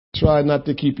try not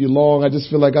to keep you long. I just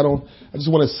feel like I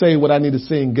just want to say what I need to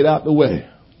say and get out the way.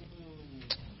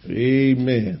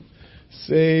 Amen.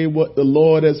 Say what the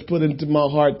Lord has put into my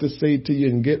heart to say to you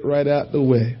and get right out the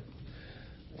way.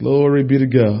 Glory be to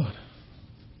God.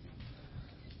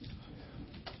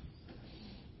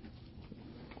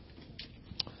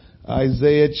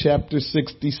 Isaiah chapter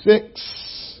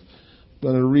 66. I'm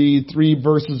going to read 3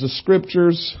 verses of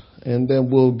scriptures and then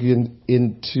we'll get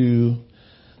into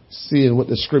seeing what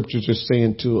the scriptures are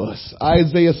saying to us.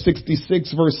 Isaiah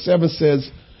 66 verse 7 says,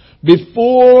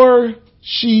 before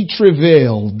she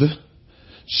travailed,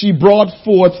 she brought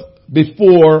forth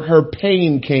before her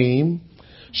pain came.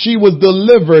 She was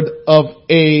delivered of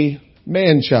a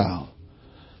man-child.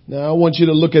 Now I want you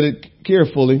to look at it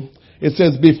carefully. It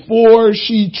says, before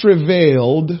she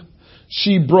travailed,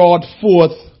 she brought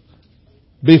forth,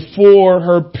 before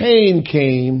her pain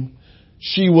came,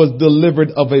 she was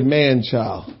delivered of a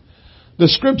man-child. The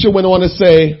scripture went on to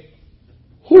say,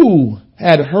 who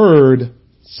had heard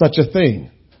such a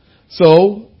thing?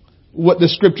 So, what the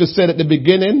scripture said at the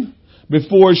beginning,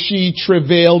 before she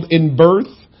travailed in birth,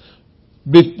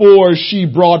 before she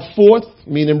brought forth,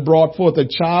 meaning brought forth a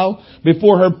child,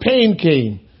 before her pain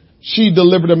came, she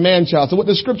delivered a man-child. So what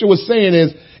the scripture was saying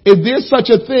is there such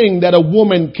a thing that a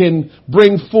woman can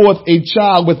bring forth a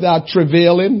child without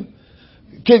travailing?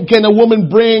 Can a woman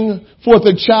bring forth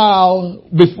a child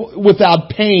without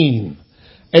pain?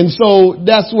 And so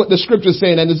that's what the scripture is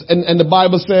saying. And the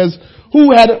Bible says,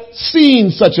 who had seen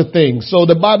such a thing? So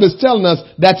the Bible is telling us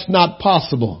that's not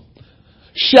possible.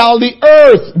 Shall the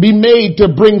earth be made to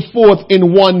bring forth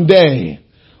in one day?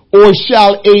 Or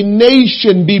shall a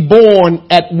nation be born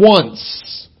at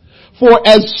once? For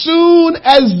as soon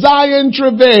as Zion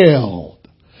travailed,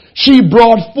 she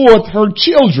brought forth her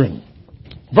children.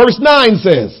 Verse 9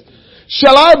 says,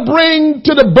 shall I bring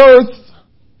to the birth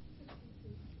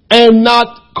and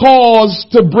not cause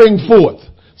to bring forth,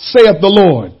 saith the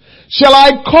Lord? Shall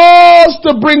I cause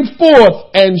to bring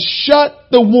forth and shut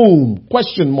the womb?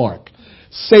 Question mark,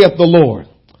 saith the Lord.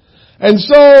 And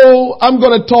so I'm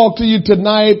going to talk to you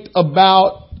tonight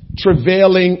about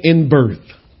travailing in birth.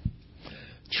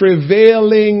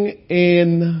 Travailing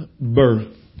in birth.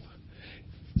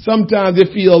 Sometimes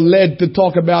you feel led to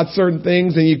talk about certain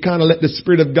things and you kind of let the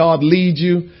Spirit of God lead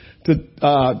you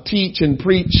to teach and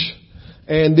preach.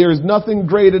 And there's nothing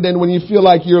greater than when you feel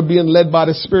like you're being led by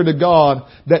the Spirit of God,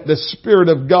 that the Spirit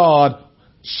of God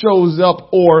shows up,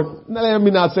 or let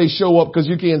me not say show up because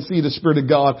you can't see the Spirit of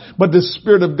God, but the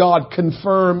Spirit of God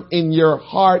confirm in your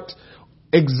heart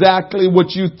exactly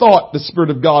what you thought the Spirit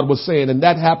of God was saying. And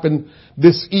that happened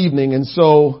this evening. And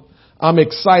so I'm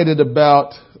excited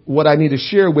about what I need to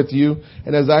share with you.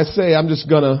 And as I say, I'm just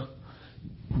going to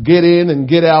get in and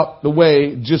get out the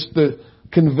way just to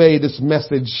convey this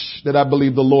message that I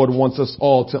believe the Lord wants us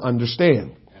all to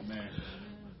understand. Amen.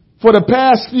 For the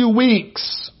past few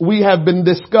weeks, we have been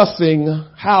discussing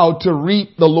how to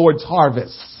reap the Lord's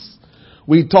harvests.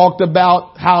 We talked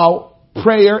about how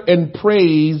prayer and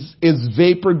praise is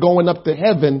vapor going up to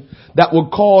heaven that will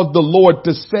cause the Lord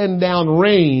to send down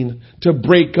rain to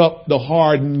break up the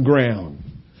hardened ground.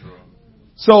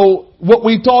 So what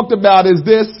we talked about is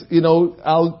this,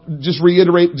 I'll just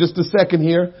reiterate just a second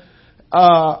here.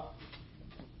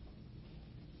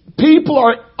 People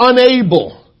are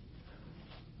unable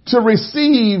to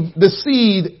receive the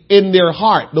seed in their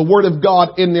heart, the word of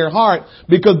God in their heart,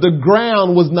 because the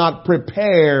ground was not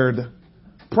prepared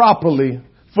properly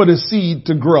for the seed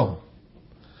to grow.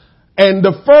 And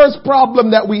the first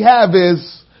problem that we have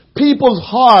is people's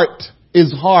heart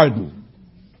is hardened.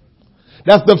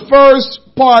 That's the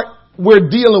first part we're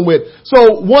dealing with.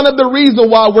 So one of the reasons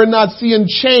why we're not seeing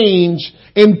change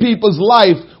in people's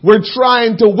life, we're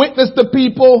trying to witness to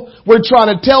people. We're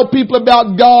trying to tell people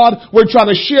about God. We're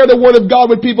trying to share the word of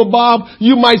God with people. Bob,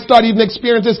 you might start even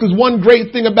experiencing this, because one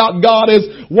great thing about God is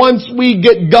once we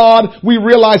get God, we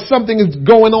realize something is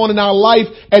going on in our life,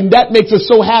 and that makes us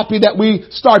so happy that we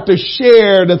start to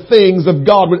share the things of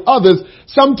God with others.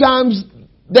 Sometimes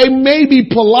they may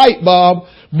be polite, Bob,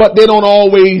 but they don't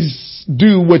always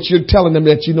do what you're telling them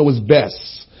that you know is best.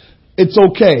 It's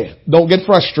okay. Don't get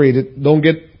frustrated. Don't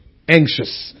get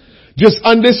anxious. Just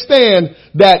understand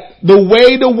that the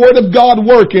way the word of God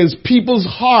works is people's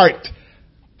heart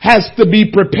has to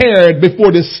be prepared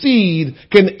before the seed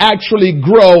can actually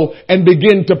grow and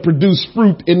begin to produce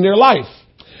fruit in their life.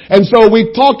 And so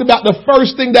we talked about the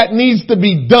first thing that needs to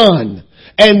be done,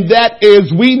 and that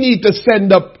is we need to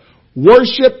send up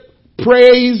worship,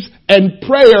 praise, and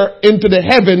prayer into the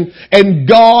heaven, and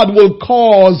God will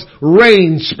cause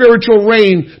rain, spiritual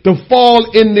rain, to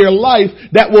fall in their life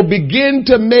that will begin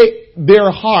to make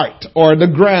their heart, or the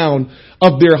ground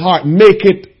of their heart, make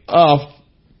it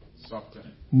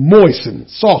moisten,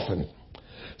 soften.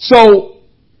 So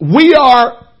we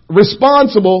are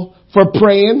responsible for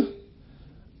praying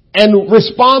and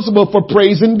responsible for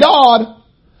praising God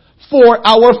for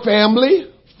our family,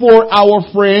 for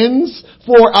our friends,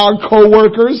 for our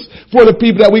co-workers, for the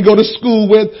people that we go to school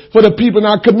with, for the people in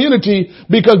our community,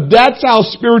 because that's how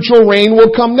spiritual rain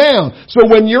will come down. So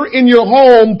when you're in your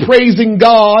home praising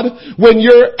God, when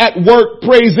you're at work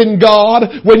praising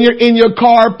God, when you're in your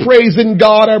car praising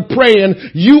God or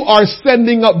praying, you are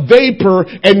sending up vapor,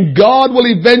 and God will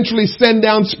eventually send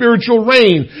down spiritual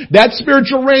rain. That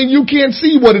spiritual rain, you can't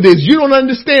see what it is. You don't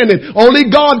understand it.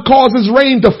 Only God causes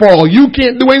rain to fall. You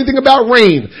can't do anything about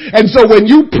rain. And so when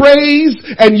you praise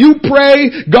and you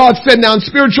pray, God send down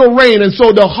spiritual rain. And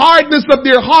so the hardness of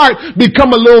their heart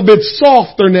become a little bit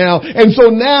softer now. And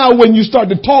so now when you start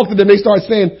to talk to them, they start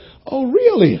saying, oh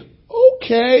really?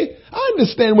 Okay. I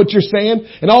understand what you're saying.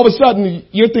 And all of a sudden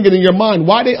you're thinking in your mind,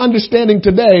 why are they understanding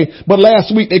today, but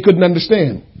last week they couldn't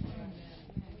understand?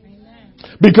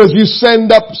 Because you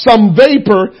send up some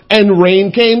vapor and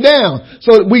rain came down.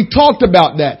 So we talked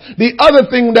about that. The other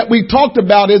thing that we talked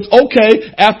about is,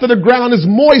 okay, after the ground is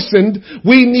moistened,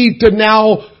 we need to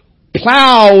now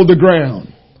plow the ground.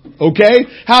 Okay?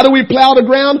 How do we plow the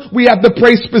ground? We have to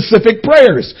pray specific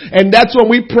prayers. And that's when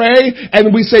we pray and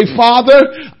we say, Father,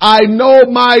 I know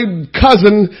my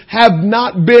cousin have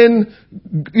not been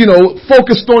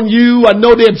focused on you. I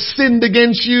know they have sinned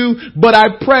against you, but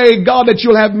I pray, God, that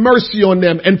you'll have mercy on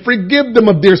them and forgive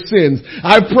them of their sins.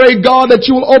 I pray, God,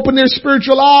 that you will open their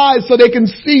spiritual eyes so they can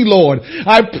see, Lord.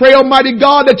 I pray, Almighty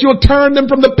God, that you'll turn them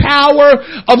from the power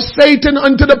of Satan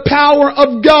unto the power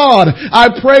of God.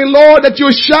 I pray, Lord, that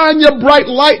you'll shine your bright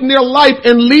light in their life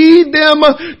and lead them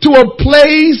to a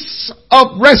place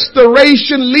of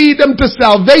restoration, lead them to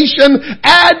salvation,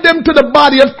 add them to the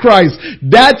body of Christ.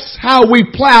 That's how we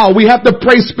plow. We have to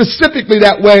pray specifically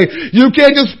that way. You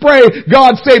can't just pray,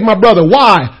 God save my brother.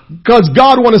 Why? Because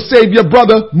God want to save your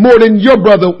brother more than your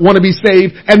brother want to be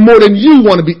saved, and more than you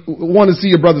want to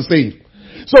see your brother saved.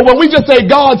 So when we just say,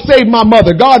 God save my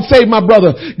mother, God save my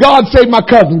brother, God save my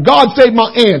cousin, God save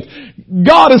my aunt,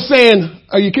 God is saying,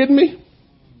 are you kidding me?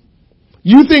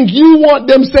 You think you want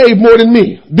them saved more than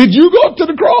me? Did you go up to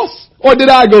the cross, or did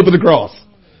I go to the cross?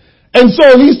 And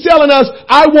so he's telling us,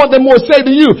 I want them more saved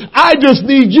than you. I just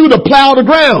need you to plow the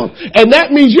ground. And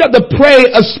that means you have to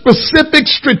pray a specific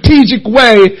strategic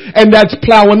way, and that's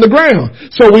plowing the ground.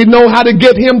 So we know how to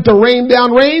get him to rain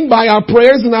down rain by our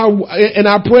prayers and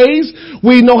our praise.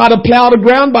 We know how to plow the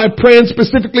ground by praying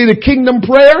specifically the kingdom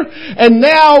prayer. And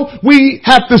now we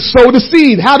have to sow the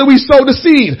seed. How do we sow the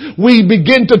seed? We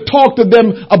begin to talk to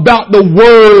them about the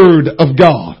Word of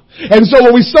God. And so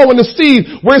when we sow in the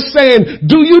seed, we're saying,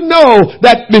 do you know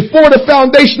that before the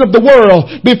foundation of the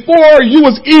world, before you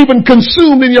was even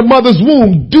consumed in your mother's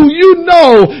womb, do you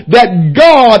know that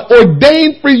God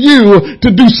ordained for you to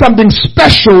do something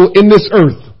special in this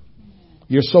earth?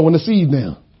 You're sowing the seed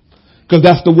now. Because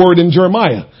that's the word in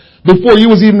Jeremiah. Before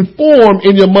you was even formed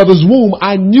in your mother's womb,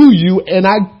 I knew you and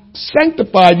I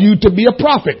sanctified you to be a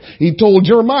prophet. He told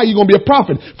Jeremiah, you're going to be a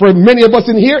prophet. For many of us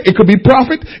in here, it could be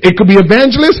prophet, it could be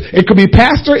evangelist, it could be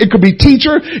pastor, it could be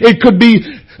teacher, it could be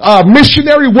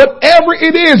missionary, whatever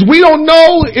it is. We don't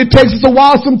know. It takes us a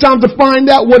while sometimes to find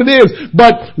out what it is.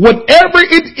 But whatever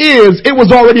it is, it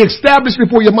was already established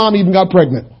before your mom even got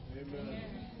pregnant. Amen.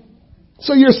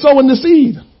 So you're sowing the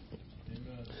seed.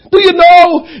 Do you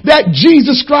know that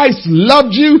Jesus Christ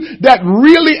loved you? That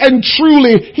really and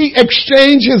truly He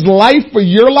exchanged His life for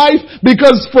your life?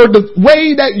 Because for the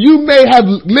way that you may have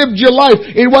lived your life,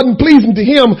 it wasn't pleasing to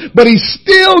Him, but He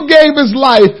still gave His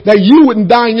life that you wouldn't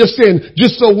die in your sin,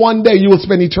 just so one day you will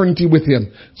spend eternity with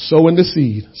Him. Sowing the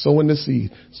seed, sowing the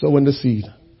seed, sowing the seed.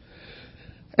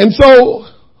 And so,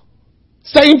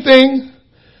 same thing,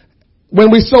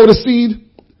 when we sow the seed,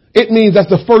 it means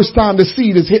that's the first time the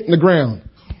seed is hitting the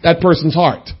ground. That person's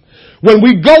heart. When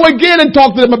we go again and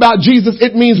talk to them about Jesus,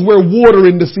 it means we're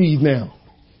watering the seed now.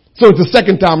 So it's the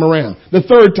second time around, the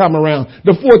third time around,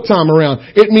 the fourth time around.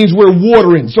 It means we're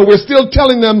watering. So we're still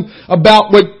telling them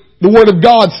about what the Word of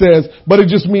God says, but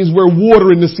it just means we're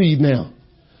watering the seed now.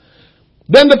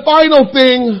 Then the final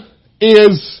thing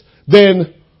is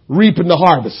then reaping the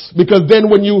harvest. Because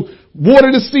then when you water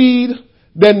the seed,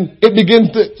 then it begins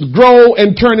to grow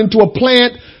and turn into a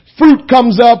plant. Fruit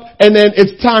comes up, and then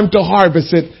it's time to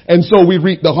harvest it, and so we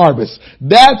reap the harvest.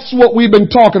 That's what we've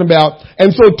been talking about. And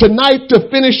so tonight, to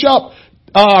finish up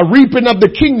reaping of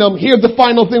the kingdom, here's the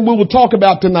final thing we will talk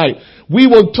about tonight. We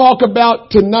will talk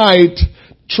about tonight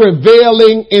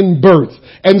travailing in birth.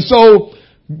 And so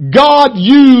God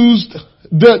used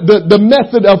the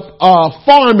method of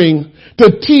farming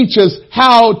to teach us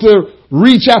how to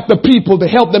reach after people to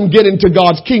help them get into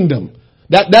God's kingdom.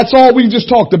 That's all we just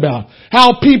talked about.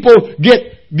 How people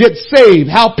get saved,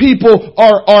 how people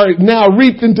are now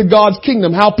reaped into God's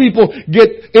kingdom, how people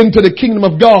get into the kingdom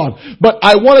of God. But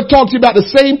I want to talk to you about the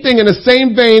same thing in the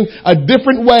same vein, a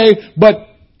different way,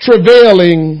 but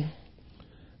travailing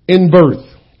in birth.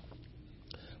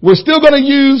 We're still going to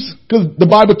use, because the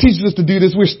Bible teaches us to do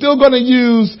this, we're still going to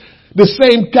use the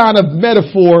same kind of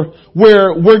metaphor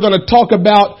where we're going to talk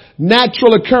about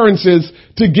natural occurrences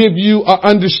to give you an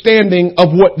understanding of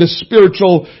what the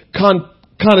spiritual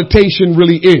connotation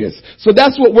really is. So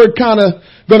that's what we're kind of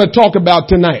going to talk about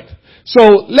tonight.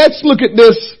 So let's look at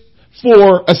this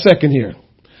for a second here.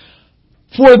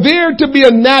 For there to be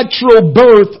a natural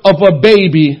birth of a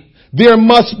baby, there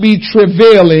must be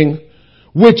travailing,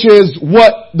 which is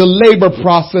what the labor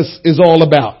process is all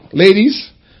about.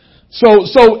 Ladies, so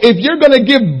if you're going to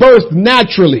give birth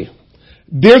naturally,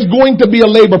 there's going to be a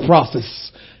labor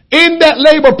process. In that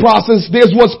labor process,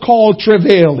 there's what's called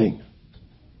travailing.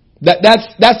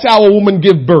 That's how a woman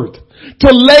gives birth. To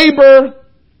labor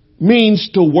means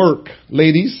to work,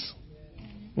 ladies.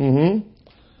 Mm-hmm.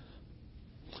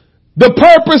 The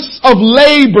purpose of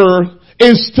labor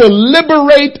is to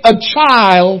liberate a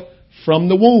child from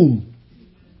the womb.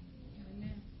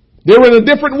 They're in a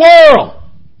different world.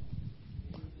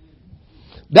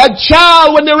 That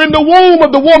child, when they're in the womb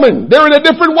of the woman, they're in a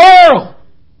different world.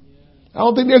 I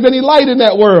don't think there's any light in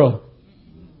that world.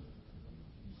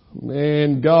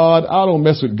 Man, God, I don't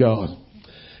mess with God.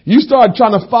 You start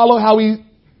trying to follow how he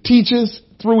teaches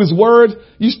through his word,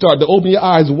 you start to open your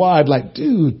eyes wide like,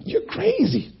 dude, you're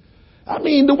crazy. I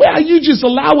mean, the way you just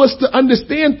allow us to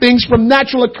understand things from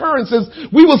natural occurrences,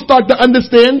 we will start to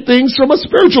understand things from a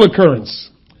spiritual occurrence.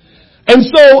 And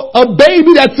so a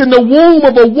baby that's in the womb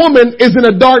of a woman is in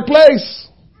a dark place.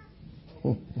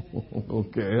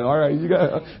 Okay, all right. You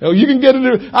can get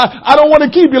into. I don't want to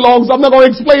keep you long, so I'm not going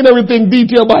to explain everything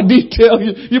detail by detail.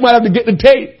 You might have to get the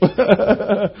tape.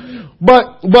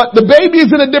 But the baby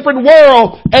is in a different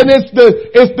world, and it's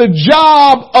the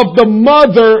job of the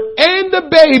mother and the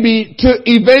baby to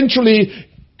eventually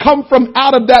come from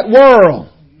out of that world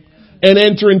and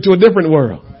enter into a different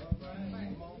world.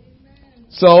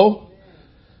 So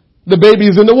the baby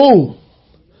is in the womb.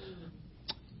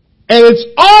 And it's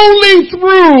only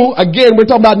through, again, we're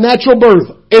talking about natural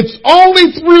birth. It's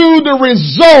only through the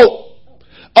result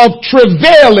of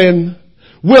travailing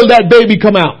will that baby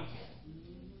come out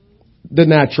the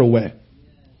natural way.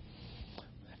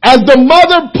 As the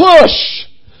mother push,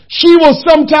 she will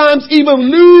sometimes even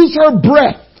lose her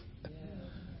breath.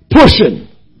 Pushing.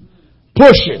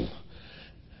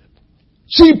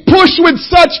 She pushed with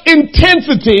such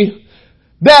intensity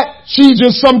that she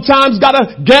just sometimes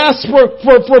gotta gasp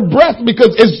for breath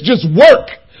because it's just work.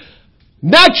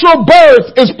 Natural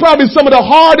birth is probably some of the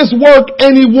hardest work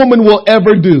any woman will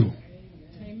ever do.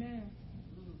 Amen.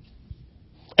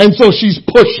 And so she's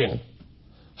pushing.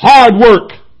 Hard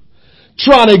work.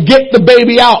 Trying to get the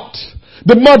baby out.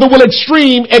 The mother will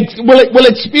experience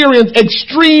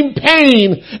extreme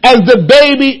pain as the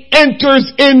baby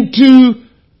enters into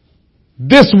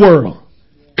this world.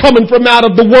 Coming from out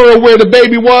of the world where the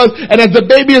baby was, and as the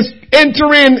baby is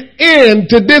entering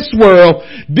into this world,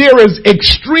 there is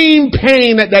extreme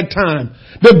pain at that time.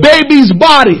 The baby's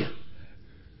body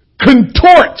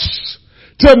contorts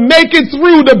to make it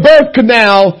through the birth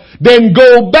canal, then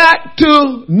go back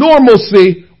to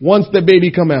normalcy once the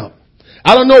baby come out.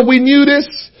 I don't know if we knew this,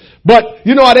 but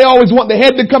you know how they always want the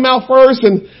head to come out first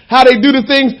and how they do the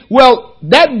things? Well,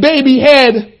 that baby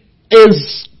head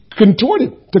is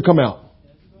contorted to come out.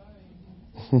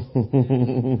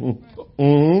 Mm-hmm.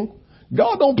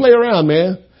 God don't play around,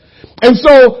 man. And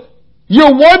so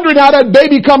you're wondering how that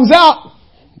baby comes out.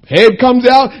 Head comes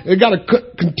out, it got to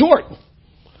contort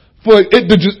for it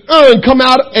to just come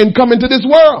out and come into this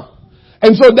world.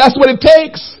 And so that's what it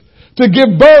takes to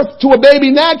give birth to a baby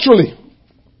naturally.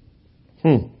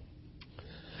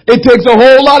 It takes a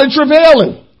whole lot of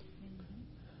travailing.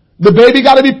 The baby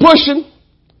got to be pushing.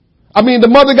 The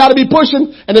mother got to be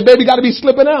pushing, and the baby got to be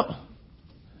slipping out.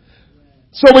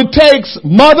 So it takes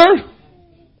mother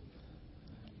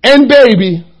and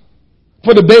baby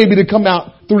for the baby to come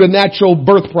out through the natural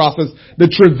birth process, the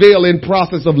travailing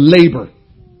process of labor.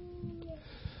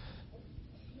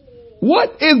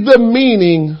 What is the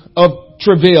meaning of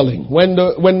travailing? When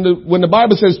the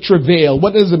Bible says travail,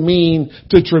 what does it mean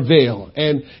to travail?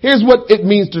 And here's what it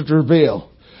means to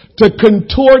travail. To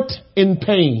contort in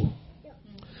pain.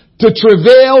 To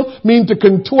travail means to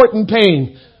contort in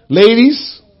pain.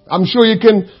 Ladies, I'm sure you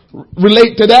can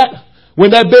relate to that.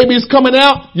 When that baby's coming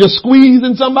out, you're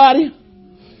squeezing somebody.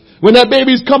 When that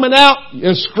baby's coming out,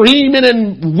 you're screaming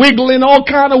and wiggling all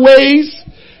kind of ways.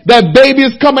 That baby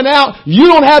is coming out, you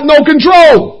don't have no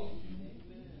control.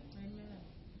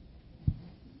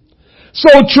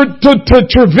 So to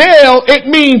travail, it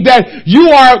means that you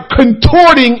are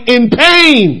contorting in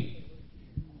pain.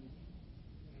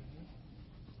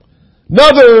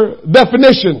 Another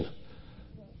definition.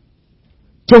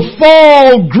 To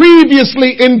fall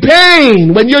grievously in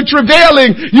pain. When you're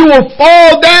travailing, you will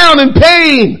fall down in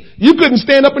pain. You couldn't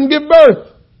stand up and give birth.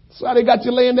 That's why they got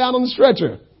you laying down on the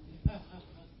stretcher.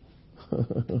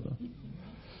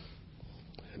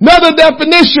 Another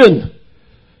definition.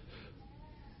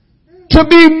 To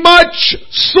be much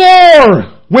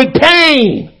sore with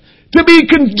pain. To be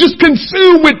just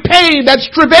consumed with pain. That's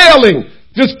travailing.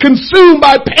 Just consumed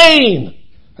by pain.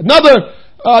 Another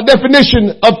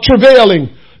definition of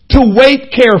travailing. To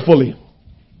wait carefully.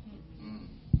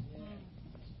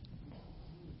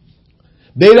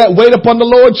 They that wait upon the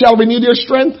Lord shall renew their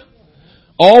strength.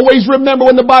 Always remember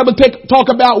when the Bible talk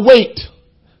about wait.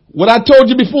 What I told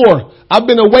you before, I've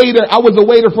been a waiter. I was a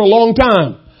waiter for a long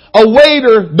time. A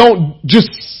waiter don't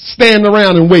just stand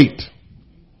around and wait.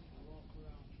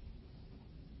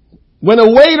 When a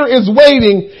waiter is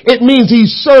waiting, it means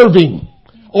he's serving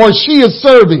or she is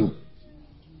serving.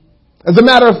 As a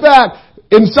matter of fact,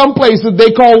 in some places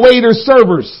they call waiters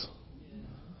servers.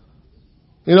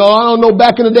 You know, I don't know,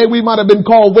 back in the day we might have been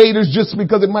called waiters just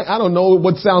because it might, I don't know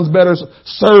what sounds better,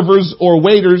 servers or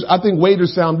waiters. I think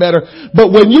waiters sound better.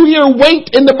 But when you hear wait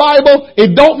in the Bible,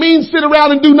 it don't mean sit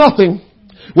around and do nothing.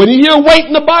 When you hear wait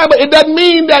in the Bible, it doesn't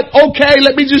mean that, okay,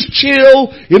 let me just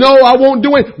chill. You know, I won't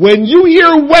do it. When you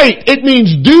hear wait, it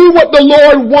means do what the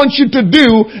Lord wants you to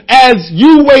do as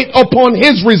you wait upon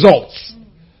His results.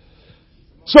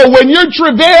 So when you're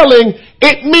travailing,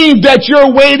 it means that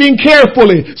you're waiting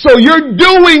carefully. So you're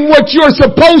doing what you're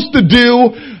supposed to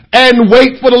do and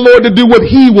wait for the Lord to do what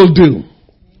He will do.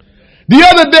 The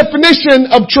other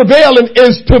definition of travailing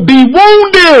is to be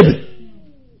wounded.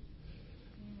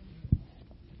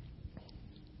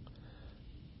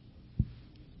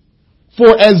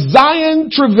 For as Zion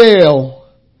travailed,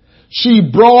 she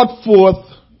brought forth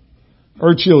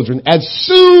her children. As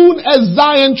soon as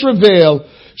Zion travailed,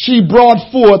 she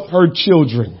brought forth her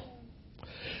children.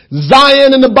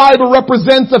 Zion in the Bible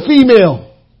represents a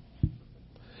female.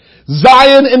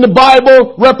 Zion in the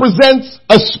Bible represents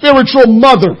a spiritual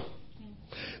mother.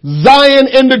 Zion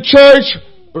in the church,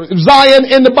 Zion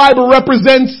in the Bible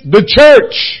represents the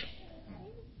church.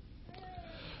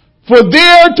 For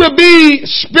there to be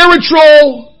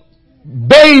spiritual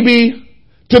baby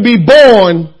to be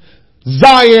born,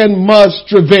 Zion must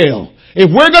travail. If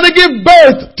we're going to give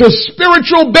birth to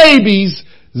spiritual babies,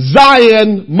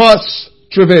 Zion must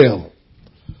travail.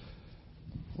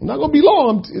 It's not going to be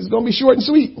long. It's going to be short and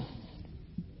sweet.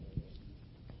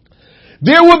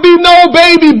 There will be no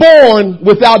baby born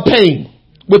without pain,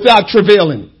 without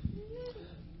travailing.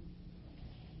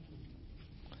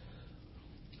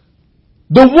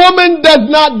 The woman does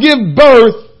not give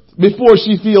birth before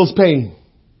she feels pain.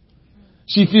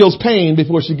 She feels pain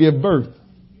before she gives birth.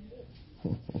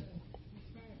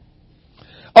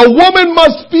 A woman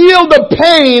must feel the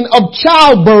pain of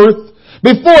childbirth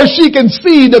before she can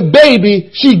see the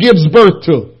baby she gives birth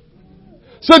to.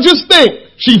 So just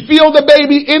think, she feels the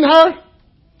baby in her.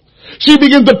 She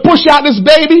begins to push out this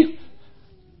baby.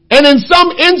 And in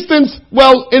some instance,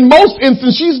 well, in most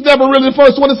instances, she's never really the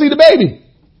first one to see the baby.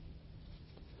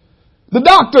 The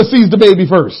doctor sees the baby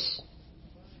first.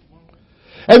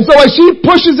 And so as she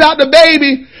pushes out the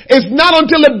baby, it's not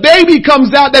until the baby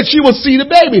comes out that she will see the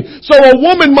baby. So a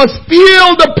woman must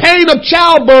feel the pain of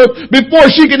childbirth before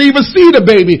she can even see the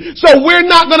baby. So we're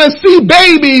not going to see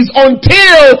babies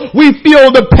until we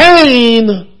feel the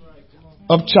pain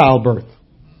of childbirth.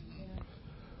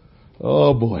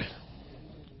 Oh boy.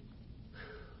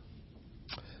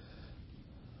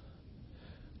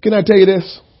 Can I tell you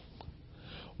this?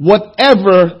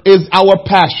 Whatever is our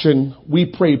passion, we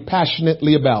pray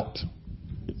passionately about.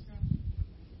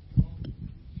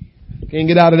 Can't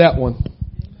get out of that one.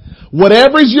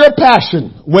 Whatever is your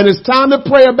passion, when it's time to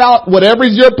pray about whatever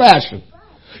is your passion,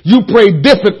 you pray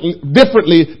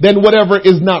differently than whatever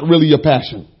is not really your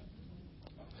passion.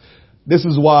 This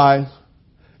is why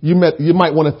you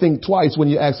might want to think twice when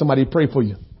you ask somebody to pray for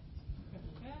you.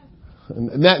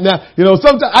 Now, you know,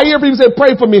 sometimes I hear people say,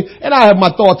 pray for me, and I have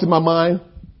my thoughts in my mind.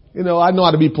 You know, I know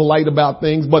how to be polite about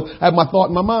things, but I have my thought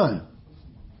in my mind.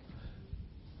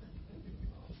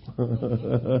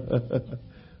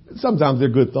 Sometimes they're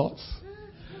good thoughts.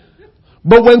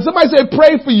 But when somebody says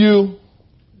pray for you,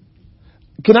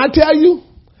 can I tell you?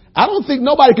 I don't think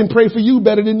nobody can pray for you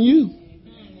better than you.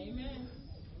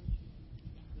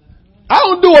 I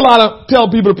don't do a lot of tell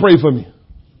people to pray for me.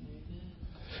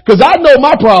 Because I know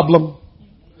my problem.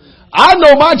 I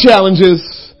know my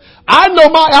challenges. I know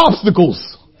my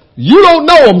obstacles. You don't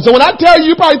know them. So when I tell you,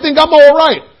 you probably think I'm all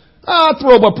right. I'll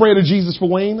throw up a prayer to Jesus for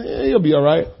Wayne. He'll be all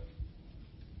right.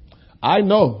 I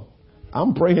know.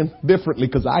 I'm praying differently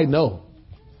because I know.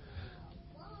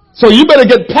 So you better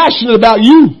get passionate about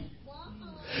you.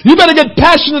 You better get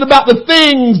passionate about the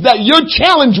things that you're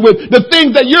challenged with, the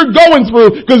things that you're going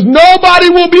through, because nobody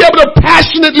will be able to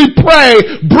passionately pray,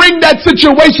 bring that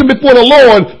situation before the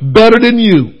Lord better than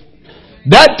you.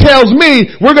 That tells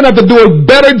me we're going to have to do a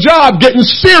better job getting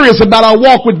serious about our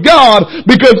walk with God,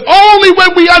 because only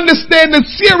when we understand the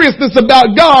seriousness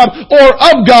about God or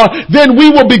of God, then we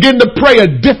will begin to pray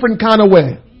a different kind of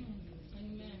way.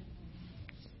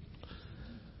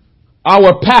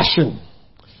 Our passion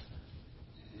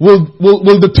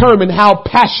will determine how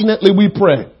passionately we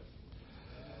pray.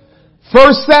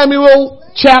 1 Samuel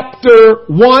chapter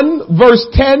 1 verse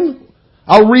 10.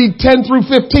 I'll read 10 through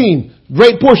 15.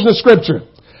 Great portion of scripture.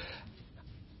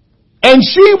 And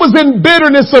she was in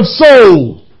bitterness of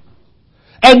soul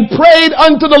and prayed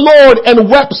unto the Lord and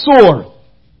wept sore.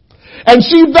 And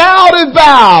she vowed a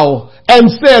vow and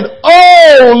said,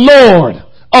 O Lord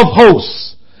of hosts,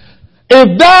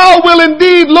 if thou will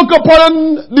indeed look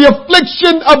upon the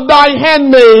affliction of thy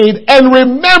handmaid and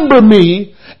remember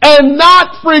me and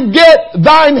not forget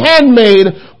thine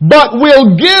handmaid, but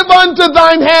will give unto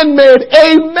thine handmaid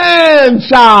a man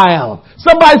child.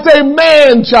 Somebody say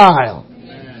man child.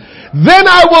 Then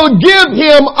I will give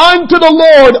him unto the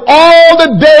Lord all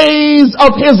the days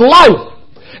of his life,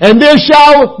 and there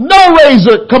shall no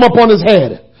razor come upon his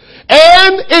head.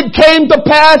 And it came to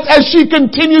pass as she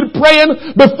continued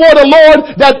praying before the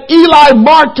Lord that Eli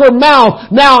marked her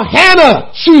mouth. Now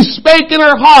Hannah, she spake in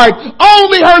her heart,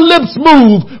 only her lips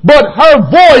moved, but her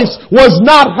voice was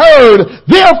not heard.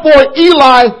 Therefore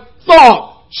Eli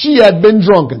thought she had been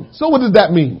drunken. So what does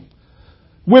that mean?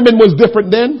 Women was different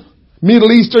then.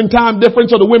 Middle Eastern time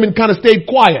different, so the women kind of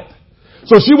stayed quiet.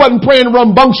 So she wasn't praying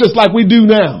rambunctious like we do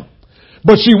now.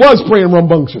 But she was praying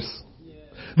rambunctious.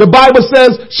 The Bible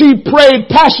says she prayed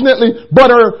passionately,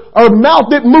 but her mouth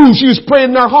didn't move. She was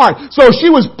praying in her heart. So she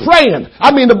was praying.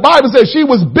 I mean, the Bible says she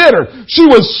was bitter. She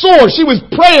was sore. She was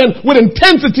praying with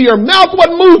intensity. Her mouth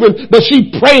wasn't moving, but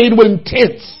she prayed with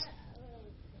intense.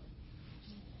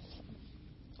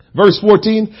 Verse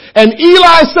 14. And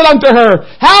Eli said unto her,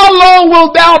 how long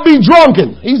wilt thou be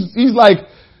drunken? He's like,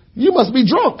 you must be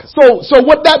drunk. So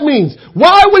what that means?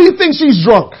 Why would he think she's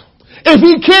drunk? If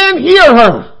he can't hear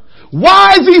her,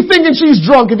 why is he thinking she's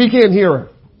drunk if he can't hear her?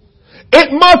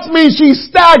 It must mean she's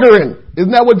staggering.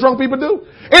 Isn't that what drunk people do?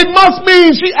 It must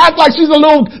mean she acts like she's a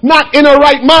little not in her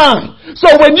right mind.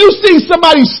 So when you see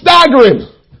somebody staggering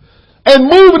and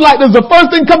moving like this, the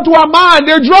first thing come to our mind,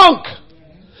 they're drunk.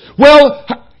 Well,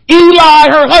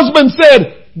 Eli, her husband,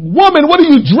 said, woman, what are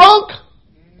you, drunk?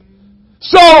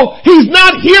 So he's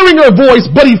not hearing her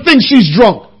voice, but he thinks she's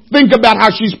drunk. Think about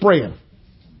how she's praying.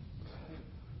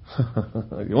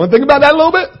 You want to think about that a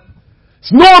little bit?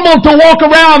 It's normal to walk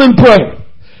around and pray.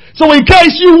 So in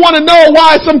case you want to know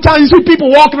why sometimes you see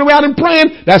people walking around and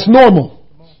praying, that's normal.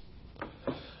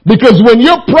 Because when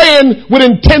you're praying with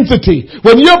intensity,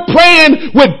 when you're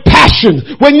praying with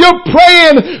passion, when you're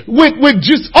praying with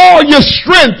just all your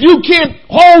strength, you can't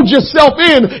hold yourself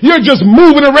in. You're just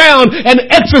moving around and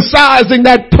exercising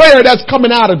that prayer that's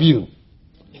coming out of you.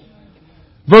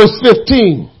 Verse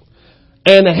 15.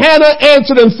 And Hannah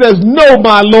answered and says, no,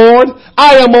 my Lord,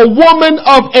 I am a woman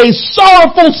of a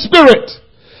sorrowful spirit.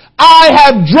 I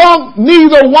have drunk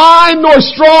neither wine nor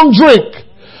strong drink,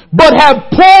 but have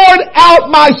poured out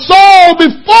my soul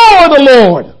before the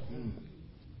Lord.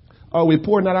 Are we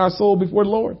pouring out our soul before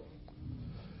the Lord?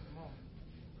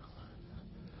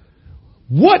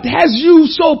 What has you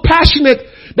so passionate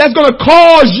that's going to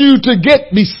cause you to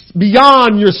get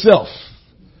beyond yourself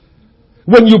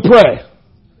when you pray?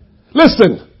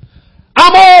 Listen,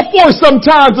 I'm all for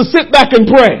sometimes to sit back and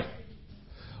pray.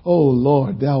 Oh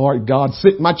Lord, thou art God.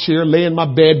 Sit in my chair, lay in my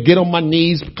bed, get on my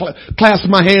knees, clasp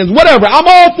my hands, whatever. I'm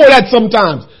all for that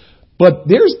sometimes. But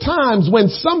there's times when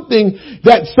something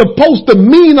that's supposed to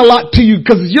mean a lot to you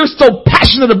because you're so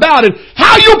passionate about it,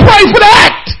 how you pray for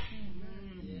that?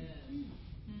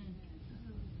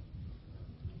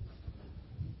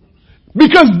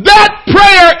 Because that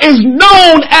prayer is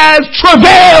known as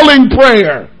travailing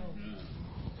prayer.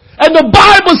 And the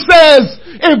Bible says,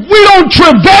 if we don't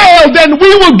travail, then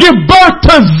we will give birth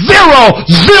to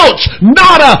zilch,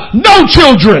 nada, no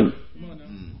children.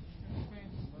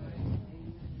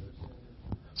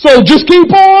 So just keep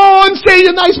on saying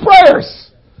your nice prayers.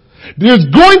 There's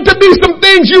going to be some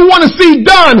things you want to see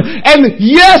done. And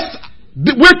yes,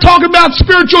 we're talking about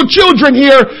spiritual children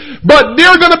here, but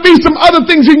there are going to be some other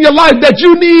things in your life that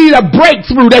you need a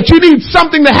breakthrough, that you need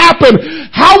something to happen.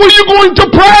 How are you going to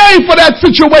pray for that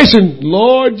situation?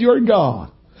 Lord, your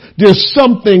God. There's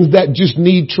some things that just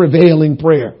need travailing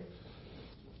prayer.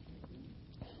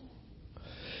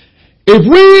 If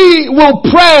we will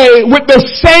pray with the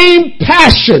same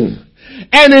passion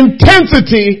and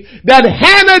intensity that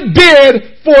Hannah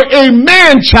did for a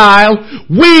man-child,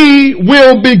 we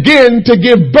will begin to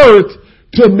give birth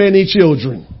to many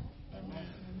children.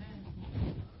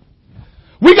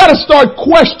 We got to start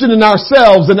questioning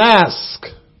ourselves and ask,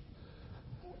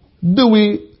 do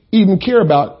we even care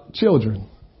about children?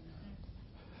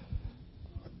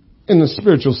 In the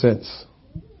spiritual sense.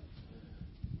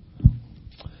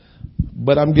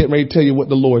 But I'm getting ready to tell you what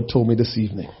the Lord told me this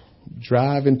evening.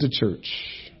 Drive into church.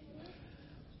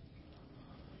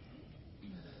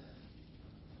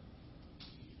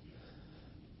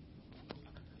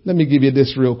 Let me give you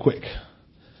this real quick.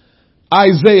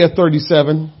 Isaiah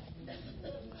 37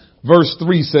 verse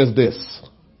 3 says this.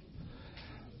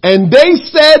 And they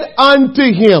said unto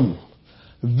him,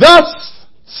 thus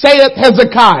saith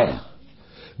Hezekiah,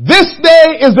 this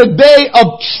day is a day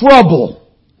of trouble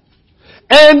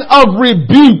and of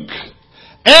rebuke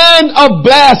and of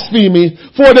blasphemy,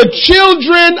 for the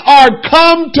children are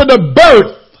come to the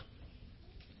birth,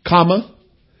 comma,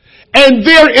 and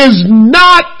there is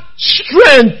not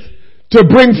strength to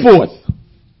bring forth.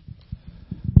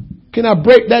 Can I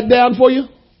break that down for you?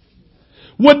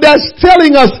 What that's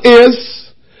telling us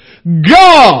is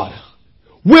God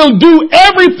will do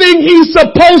everything he's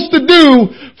supposed to do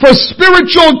for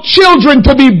spiritual children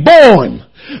to be born.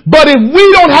 But if we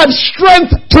don't have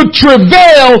strength to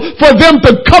travail for them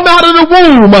to come out of the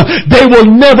womb, they will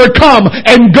never come,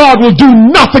 and God will do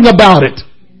nothing about it.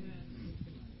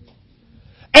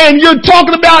 And you're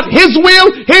talking about His will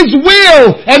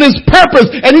and His purpose.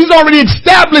 And He's already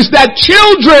established that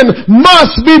children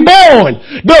must be born.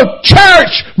 The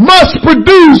church must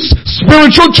produce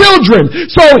spiritual children.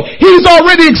 So He's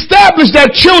already established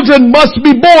that children must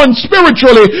be born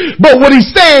spiritually. But what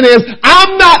He's saying is,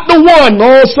 I'm not the one.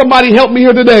 Oh, somebody help me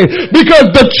here today.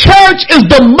 Because the church is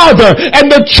the mother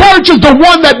and the church is the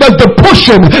one that does the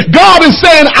pushing. God is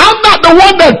saying, I'm not the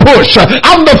one that push.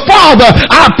 I'm the Father.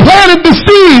 I planted the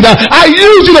seed. I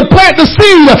use you to plant the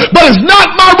seed, but it's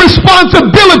not my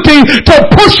responsibility to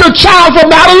push a child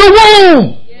from out of the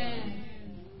womb.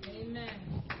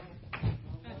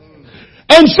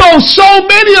 And so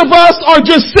many of us are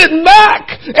just sitting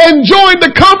back, enjoying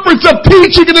the comforts of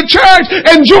teaching in the church,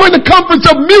 enjoying the comforts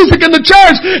of music in the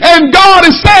church, and God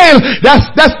is saying,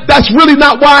 that's really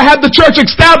not why I had the church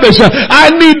established.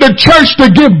 I need the church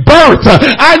to give birth.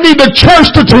 I need the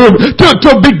church to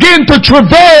begin to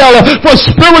travail for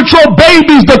spiritual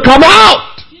babies to come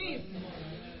out.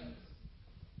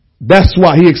 That's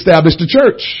why He established the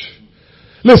church.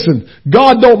 Listen,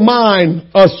 God don't mind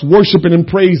us worshiping and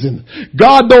praising.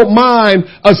 God don't mind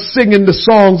us singing the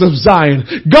songs of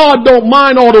Zion. God don't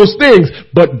mind all those things.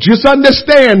 But just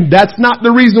understand, that's not the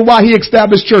reason why He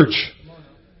established church.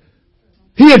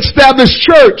 He established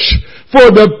church for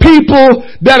the people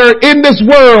that are in this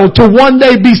world to one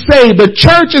day be saved. The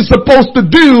church is supposed to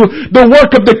do the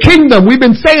work of the kingdom. We've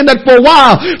been saying that for a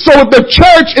while. So if the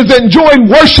church is enjoying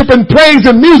worship and praise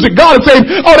and music, God is saying,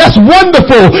 oh, that's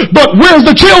wonderful, but where's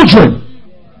the children?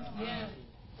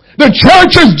 The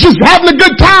church is just having a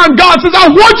good time. God says,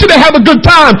 I want you to have a good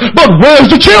time, but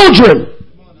where's the children?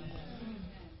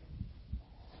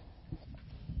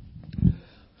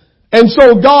 And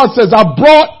so God says,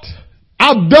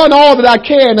 I've done all that I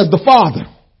can as the Father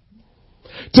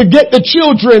to get the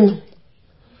children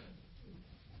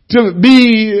to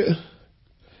be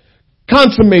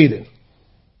consummated,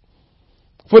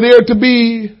 for there to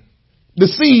be the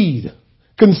seed,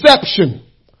 conception.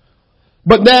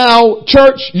 But now,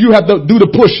 church, you have to do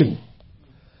the pushing.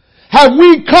 Have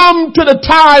we come to the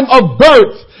time of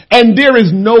birth and there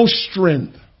is no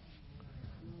strength?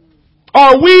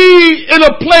 Are we in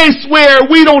a place where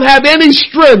we don't have any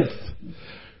strength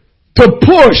to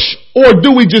push, or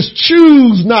do we just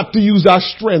choose not to use our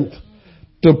strength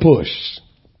to push?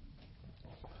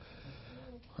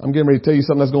 I'm getting ready to tell you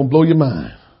something that's going to blow your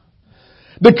mind.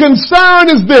 The concern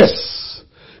is this: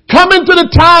 coming to the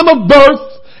time of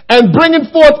birth and bringing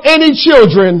forth any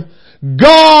children,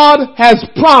 God has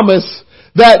promised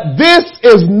that this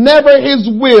is never His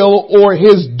will or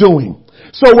His doing.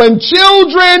 So when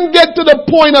children get to the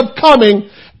point of coming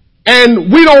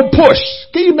and we don't push,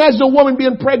 can you imagine a woman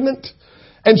being pregnant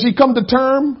and she come to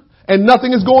term and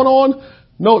nothing is going on.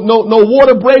 No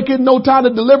water breaking, no time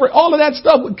to deliver, all of that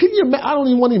stuff. I don't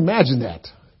even want to imagine that.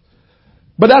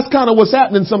 But that's kind of what's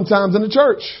happening sometimes in the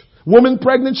church. Woman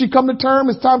pregnant, she come to term,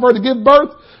 it's time for her to give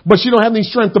birth, but she don't have any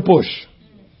strength to push.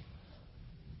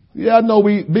 Yeah, I know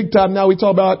big time now we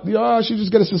talk about, she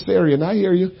just get a cesarean. I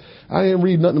hear you. I didn't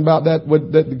read nothing about that,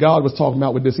 that God was talking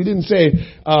about with this. He didn't say,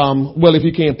 well, if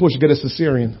you can't push, get a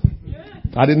cesarean.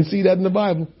 I didn't see that in the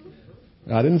Bible.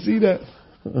 I didn't see that.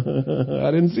 I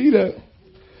didn't see that.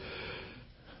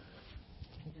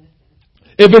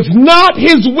 If it's not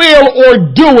his will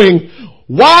or doing,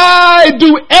 why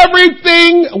do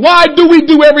we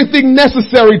do everything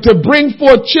necessary to bring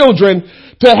forth children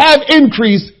to have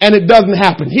increase and it doesn't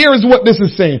happen? Here is what this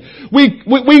is saying. We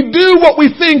do what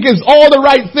we think is all the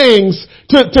right things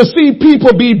to see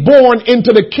people be born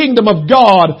into the kingdom of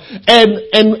God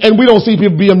and we don't see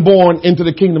people being born into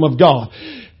the kingdom of God.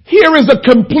 Here is a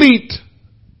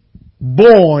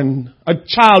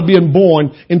child being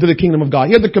born into the kingdom of God.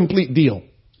 Here's the complete deal.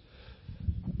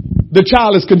 The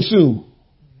child is consumed.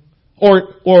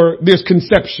 Or there's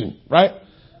conception, right?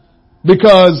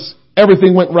 Because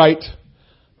everything went right.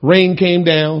 Rain came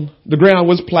down. The ground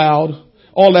was plowed.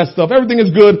 All that stuff. Everything is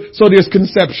good. So there's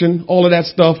conception, all of that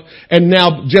stuff. And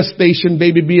now gestation,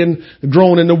 baby being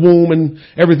grown in the womb and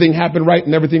everything happened right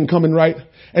and everything coming right.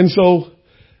 And so,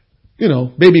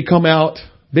 baby come out,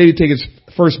 baby take its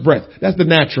first breath. That's the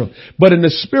natural. But in the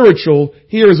spiritual,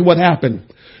 here's what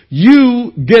happened.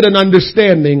 You get an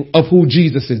understanding of who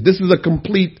Jesus is. This is a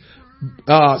complete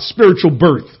spiritual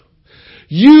birth.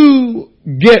 You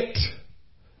get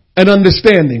an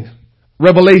understanding,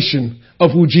 revelation of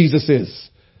who Jesus is.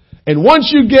 And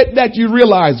once you get that, you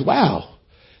realize, wow,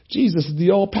 Jesus is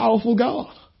the all-powerful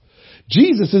God.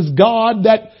 Jesus is God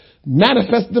that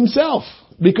manifested himself,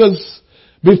 because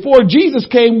before Jesus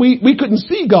came, we couldn't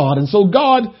see God. And so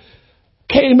God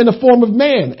came in the form of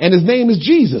man, and his name is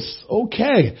Jesus.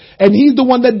 Okay. And he's the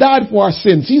one that died for our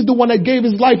sins. He's the one that gave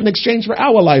his life in exchange for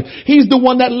our life. He's the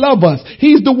one that loves us.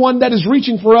 He's the one that is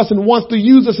reaching for us and wants to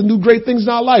use us and do great things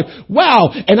in our life.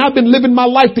 Wow. And I've been living my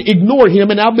life to ignore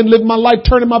him, and I've been living my life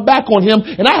turning my back on him,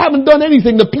 and I haven't done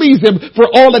anything to please him for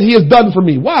all that he has done for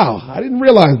me. Wow. I didn't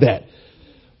realize that.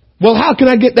 Well, how can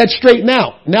I get that straightened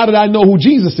out now that I know who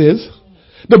Jesus is?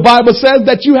 The Bible says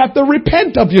that you have to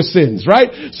repent of your sins,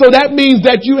 right? So that means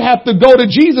that you have to go to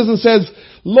Jesus and says,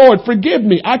 Lord, forgive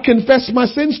me. I confess my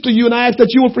sins to you, and I ask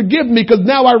that you will forgive me, because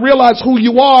now I realize who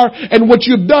you are and what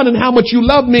you've done and how much you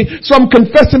love me. So I'm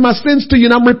confessing my sins to you,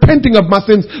 and I'm repenting of my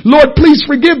sins. Lord, please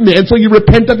forgive me. And so you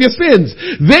repent of your sins.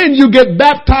 Then you get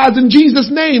baptized in Jesus'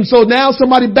 name. So now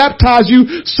somebody baptize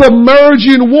you, submerge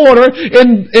you in water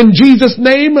in Jesus'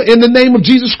 name, in the name of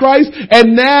Jesus Christ.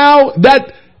 And now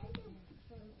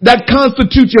that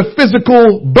constitutes your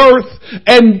physical birth.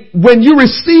 And when you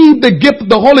receive the gift of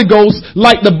the Holy Ghost,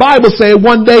 like the Bible says,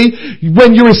 one day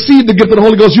when you receive the gift of the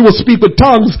Holy Ghost, you will speak with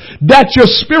tongues. That's your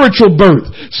spiritual birth.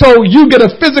 So you get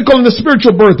a physical and a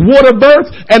spiritual birth, water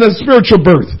birth and a spiritual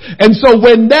birth. And so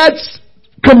when that's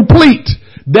complete,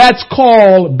 that's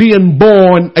called being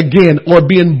born again, or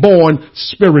being born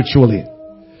spiritually.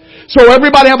 So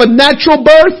everybody have a natural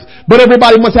birth, but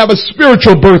everybody must have a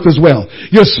spiritual birth as well.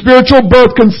 Your spiritual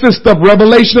birth consists of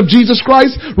revelation of Jesus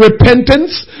Christ,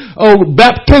 repentance,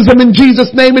 baptism in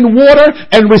Jesus' name in water,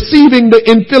 and receiving the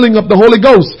infilling of the Holy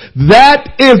Ghost.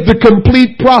 That is the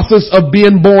complete process of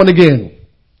being born again,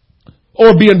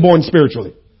 or being born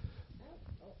spiritually.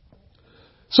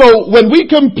 So when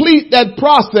we complete that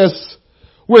process,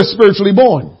 we're spiritually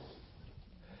born.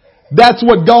 That's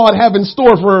what God have in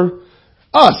store for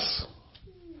us.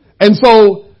 And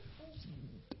so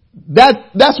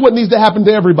that's what needs to happen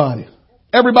to everybody.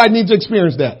 Everybody needs to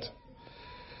experience that.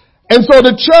 And so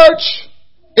the church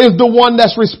is the one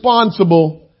that's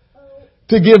responsible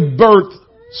to give birth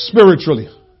spiritually.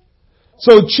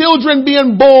 So children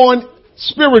being born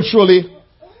spiritually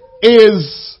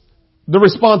is the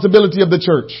responsibility of the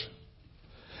church.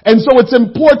 And so it's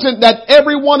important that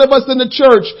every one of us in the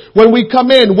church, when we come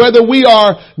in, whether we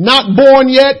are not born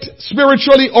yet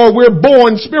spiritually or we're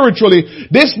born spiritually,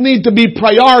 this needs to be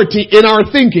priority in our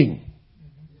thinking.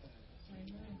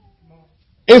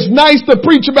 It's nice to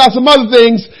preach about some other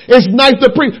things. It's nice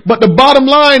to preach. But the bottom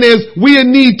line is we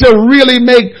need to really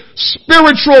make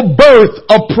spiritual birth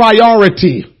a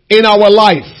priority in our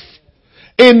life,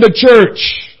 in the church.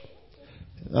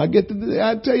 I'll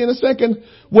tell you in a second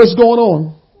what's going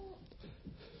on.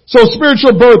 So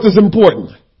spiritual birth is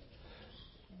important.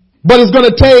 But it's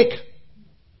going to take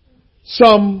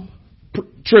some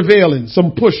travailing,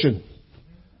 some pushing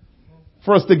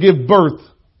for us to give birth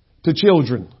to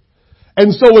children.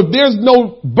 And so if there's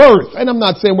no birth, and I'm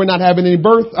not saying we're not having any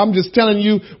birth, I'm just telling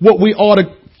you what we ought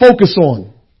to focus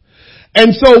on.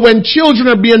 And so when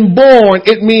children are being born,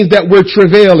 it means that we're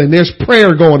travailing. There's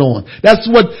prayer going on. That's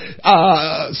what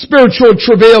spiritual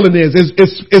travailing is.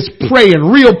 It's praying,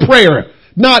 real prayer.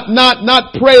 Not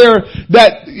prayer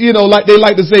that, like they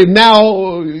like to say,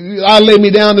 now I lay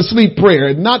me down to sleep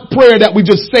prayer. Not prayer that we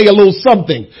just say a little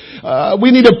something.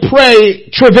 We need to pray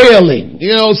travailing.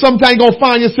 Sometimes you're going to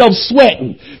find yourself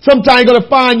sweating. Sometimes you're going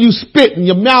to find you spitting,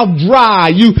 your mouth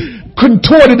dry, you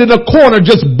contorted in a corner,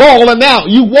 just bawling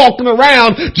out. You walking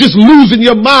around just losing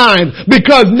your mind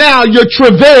because now you're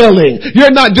travailing.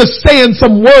 You're not just saying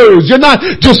some words. You're not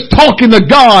just talking to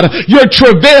God. You're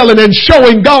travailing and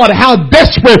showing God how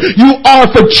desperate you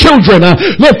are for children.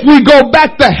 If we go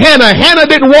back to Hannah, Hannah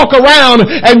didn't walk around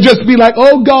and just be like,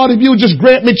 oh God, if you would just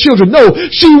grant me children. No,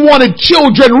 she wanted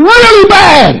children really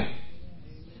bad.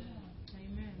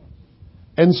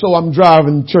 And so I'm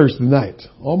driving to church tonight,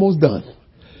 almost done.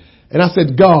 And I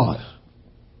said, God,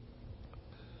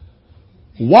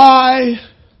 why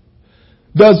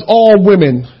does all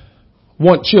women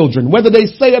want children? Whether they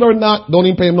say it or not, don't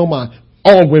even pay them no mind.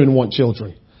 All women want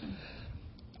children.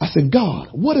 I said,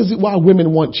 God, what is it why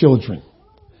women want children?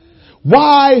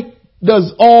 Why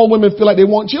does all women feel like they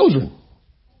want children?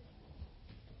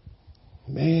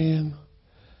 Man,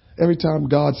 every time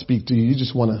God speaks to you, you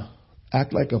just want to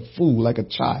act like a fool, like a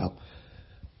child.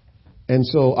 And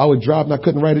so I would drive and I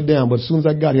couldn't write it down, but as soon as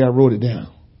I got here, I wrote it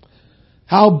down.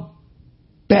 How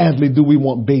badly do we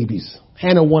want babies?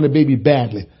 Hannah wanted baby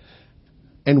badly.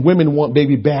 And women want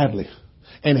baby badly.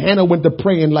 And Hannah went to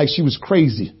praying like she was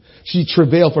crazy. She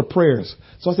travailed for prayers.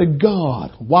 So I said,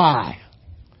 God, why?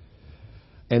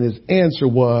 And his answer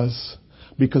was,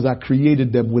 because I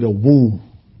created them with a womb.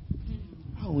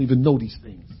 I don't even know these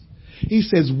things. He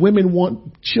says women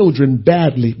want children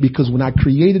badly because when I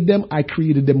created them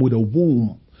with a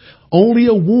womb. Only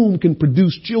a womb can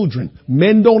produce children.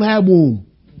 Men don't have womb.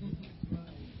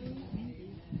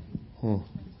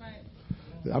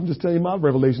 I'm just telling you my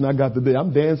revelation I got today.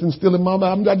 I'm dancing still in my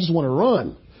mind. I just want to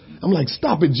run. I'm like,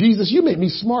 stop it, Jesus. You make me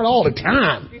smart all the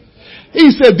time. He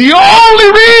said the only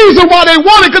reason why they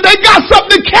want it because they got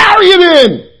something to carry it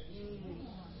in.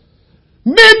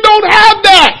 Men don't have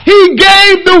that. He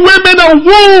gave the women a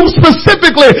womb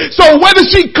specifically. So whether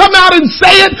she come out and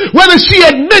say it, whether she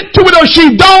admit to it or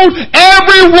she don't,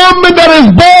 every woman that is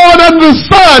born under the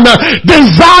sun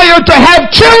desire to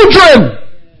have children.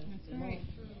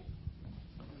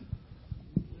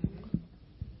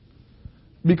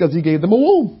 Because he gave them a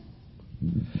womb.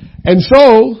 And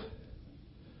so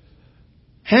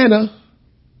Hannah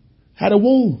had a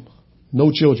womb,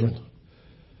 no children.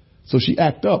 So she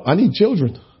act up. I need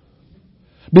children.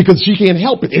 Because she can't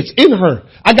help it. It's in her.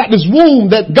 I got this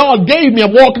womb that God gave me.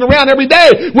 I'm walking around every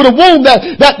day with a womb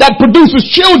that produces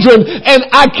children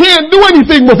and I can't do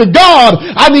anything with it. God,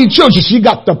 I need children. She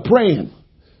got to praying.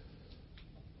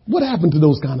 What happened to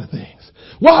those kind of things?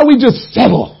 Why we just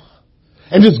settle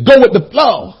and just go with the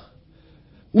flow?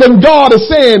 When God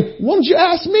is saying, why don't you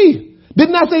ask me?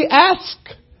 Didn't I say ask?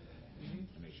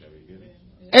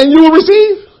 And you will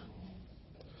receive?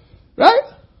 Right?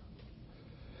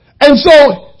 And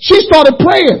so she started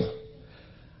praying.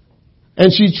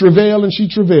 And she travailed and she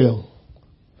travailed.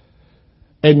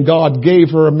 And God gave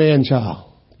her a man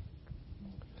child.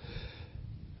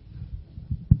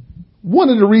 One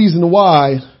of the reasons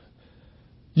why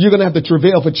you're going to have to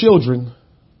travail for children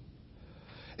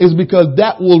is because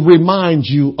that will remind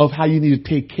you of how you need to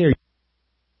take care of you.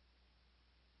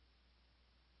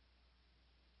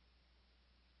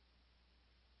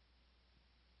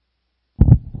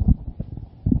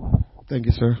 Thank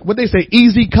you, sir. What they say,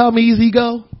 easy come, easy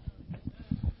go.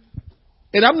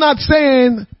 And I'm not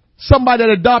saying somebody that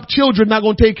adopt children not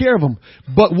going to take care of them.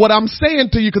 But what I'm saying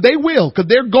to you, because they will, because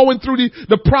they're going through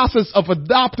the process of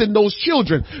adopting those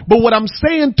children. But what I'm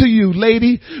saying to you,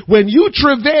 lady, when you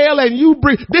travail and you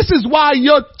bring, this is why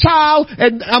your child,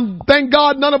 and thank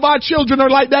God none of our children are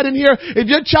like that in here. If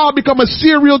your child become a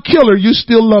serial killer, you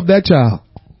still love that child.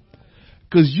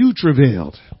 Because you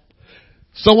travailed.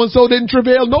 So-and-so didn't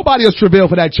travail. Nobody else travailed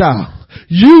for that child.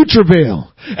 You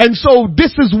travail. And so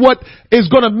this is what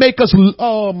is going to make us,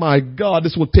 oh my God,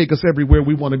 this will take us everywhere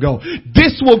we want to go.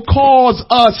 This will cause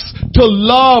us to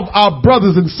love our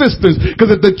brothers and sisters.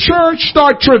 Because if the church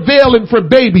start travailing for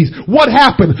babies, what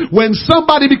happened? When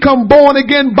somebody become born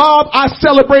again, Bob, I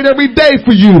celebrate every day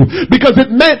for you. Because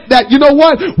it meant that, you know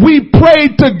what? We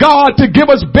prayed to God to give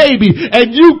us baby.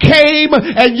 And you came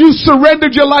and you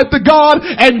surrendered your life to God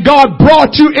and God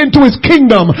brought you into his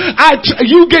kingdom.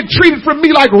 You get treated from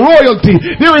me like royalty.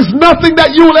 There is nothing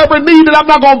that you will ever need that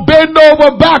I'm not going to bend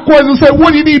over backwards and say,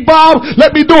 what do you need, Bob?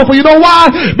 Let me do it for you. You know why?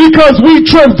 Because we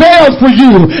travailed for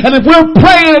you. And if we're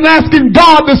praying and asking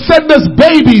God to send us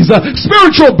babies,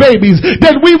 spiritual babies,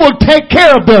 then we will take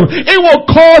care of them. It will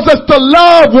cause us to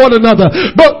love one another.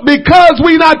 But because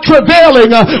we're not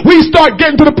travailing, we start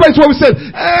getting to the place where we say,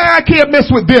 I can't mess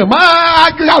with them.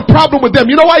 I got a problem with them.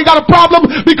 You know why you got a problem?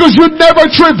 Because you never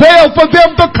travail for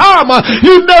them to come.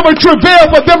 You never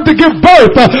travail for them to give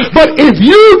birth. But if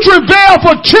you travail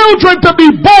for children to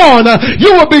be born,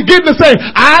 you will begin to say,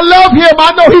 I love him.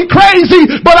 I know he crazy,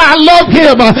 but I love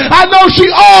him. I know she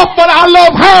off, but I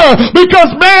love her.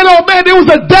 Because man, oh man, there was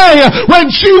a day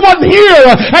when she wasn't here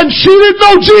and she didn't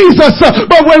know Jesus.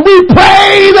 But when we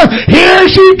prayed, here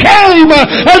she came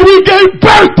and we gave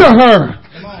birth to her.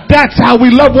 That's how we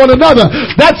love one another.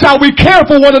 That's how we care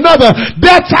for one another.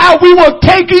 That's how we will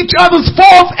take each other's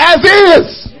faults as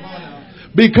is.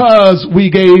 Because we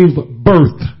gave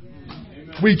birth.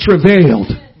 We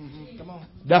travailed.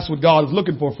 That's what God is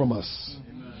looking for from us.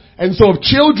 And so if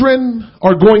children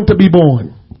are going to be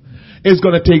born, it's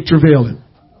going to take travailing.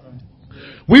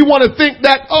 We want to think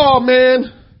that, oh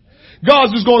man,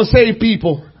 God's just going to save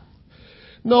people.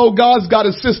 No, God's got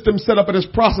a system set up and his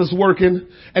process working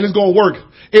and it's going to work.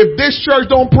 If this church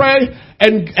don't pray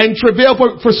and travail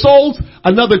for souls,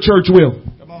 another church will.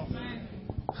 Come on.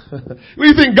 What do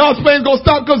you think God's plan is going to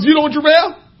stop because you don't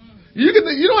travail? You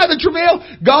don't have to travail.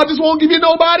 God just won't give you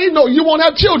nobody. No, you won't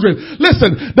have children.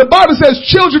 Listen, the Bible says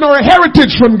children are a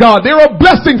heritage from God. They're a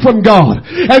blessing from God.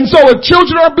 And so if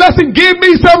children are a blessing, give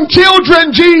me some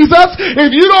children, Jesus.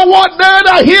 If you don't want none,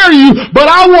 I hear you,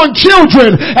 but I want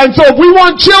children. And so if we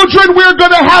want children, we're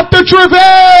going to have to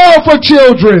travail for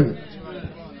children.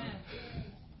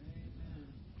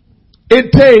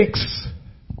 It takes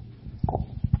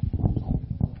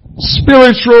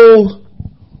spiritual,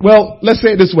 well, let's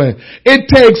say it this way. It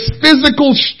takes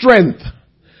physical strength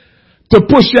to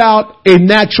push out a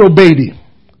natural baby.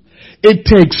 It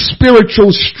takes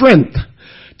spiritual strength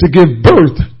to give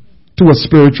birth to a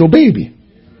spiritual baby.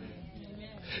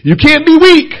 You can't be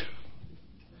weak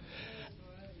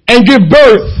and give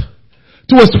birth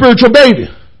to a spiritual baby.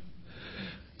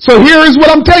 So here is what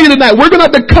I'm telling you tonight. We're going to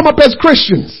have to come up as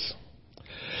Christians.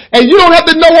 And you don't have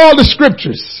to know all the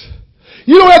scriptures.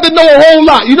 You don't have to know a whole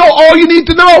lot. You know all you need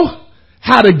to know?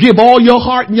 How to give all your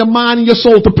heart and your mind and your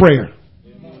soul to prayer.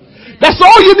 That's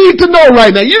all you need to know right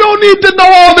now. You don't need to know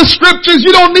all the scriptures. You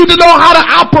don't need to know how to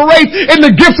operate in the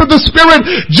gifts of the Spirit.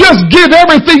 Just give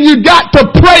everything you got to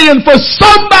praying for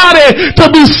somebody to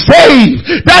be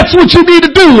saved. That's what you need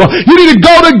to do. You need to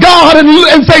go to God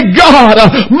and say, God,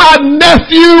 my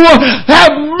nephew,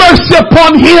 have mercy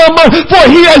upon him, for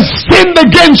he has sinned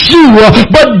against you.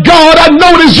 But God, I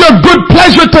know it is your good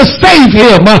pleasure to save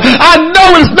him. I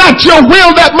know it's not your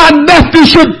will that my nephew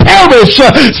should perish.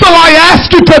 So I ask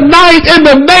you tonight, in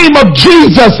the name of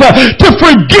Jesus, to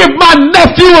forgive my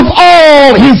nephew of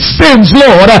all his sins,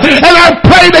 Lord. And I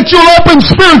pray that you'll open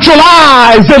spiritual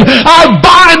eyes, and I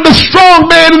bind the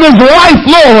strong man in his life,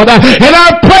 Lord. And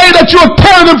I pray that you'll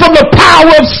turn him from the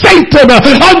power of Satan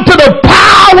unto the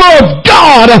power of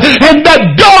God, and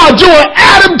that God, you will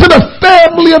add him to the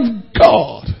family of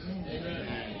God.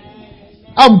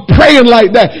 I'm praying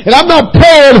like that. And I'm not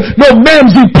praying no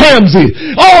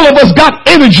mamsy-pamsy. All of us got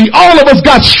energy. All of us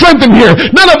got strength in here.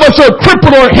 None of us are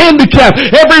crippled or handicapped.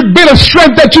 Every bit of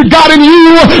strength that you got in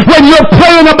you, when you're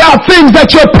praying about things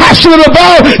that you're passionate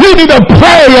about, you need to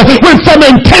pray with some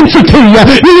intensity.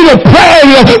 You need to pray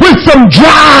with some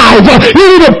drive. You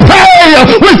need to pray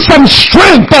with some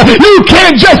strength. You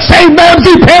can't just say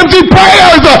mamsy-pamsy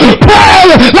prayers. Pray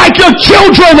like your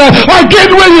children are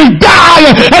getting ready to die.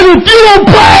 And if you don't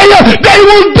pray, they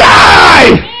will die.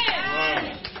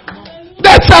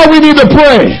 That's how we need to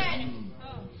pray.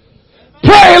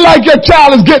 Pray like your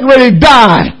child is getting ready to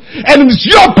die, and it's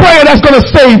your prayer that's going to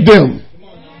save them.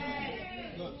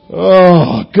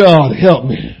 Oh, God, help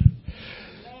me.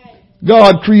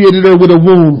 God created her with a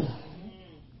womb,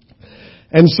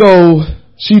 and so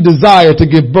she desired to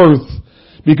give birth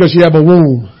because she had a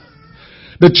womb.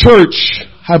 The church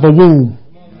have a womb.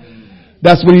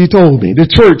 That's what he told me. The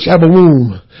church have a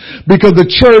womb. Because the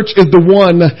church is the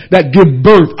one that give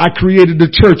birth. I created the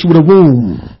church with a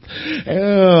womb.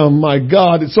 Oh my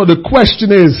God. So the question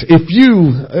is, if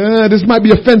you, this might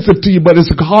be offensive to you, but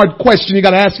it's a hard question you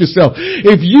gotta ask yourself.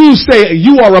 If you say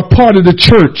you are a part of the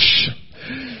church,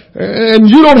 and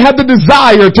you don't have the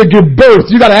desire to give birth,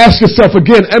 you got to ask yourself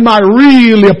again, am I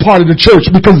really a part of the church?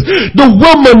 Because the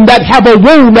woman that have a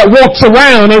womb that walks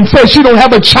around and says she don't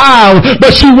have a child,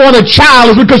 but she want a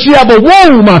child is because she have a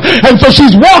womb. And so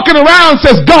she's walking around and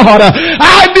says, God,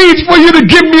 I need for you to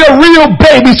give me a real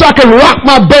baby so I can rock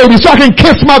my baby, so I can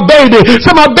kiss my baby, so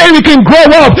my baby can grow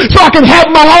up, so I can have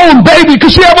my own baby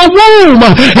because she have a womb.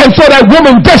 And so that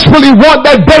woman desperately want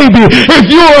that baby.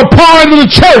 If you're a part of the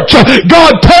church,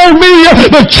 God told me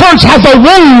the church has a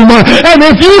womb, and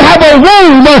if you have a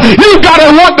womb, you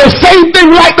gotta want the same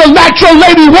thing like the natural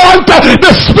lady wants.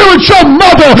 The spiritual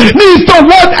mother needs to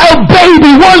want a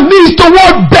baby. One needs to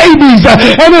want babies,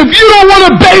 and if you don't want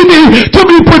a baby to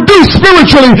be produced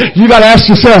spiritually, you gotta ask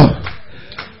yourself,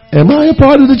 am I a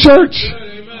part of the church?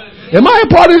 Am I a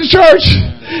part of the church?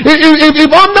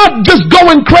 If I'm not just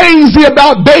going crazy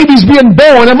about babies being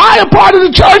born, am I a part of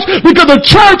the church? Because the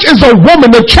church is a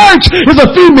woman. The church is a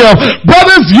female.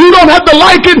 Brothers, you don't have to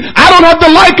like it. I don't have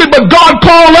to like it, but God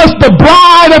called us the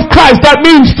bride of Christ. That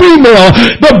means female.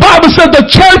 The Bible said the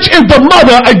church is the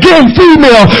mother, again,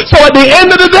 female. So at the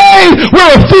end of the day,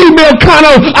 we're a female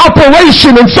kind of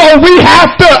operation. And so we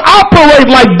have to operate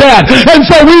like that. And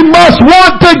so we must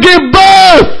want to give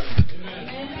birth.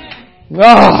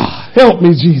 Help me,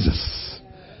 Jesus.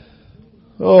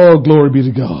 Oh, glory be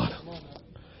to God.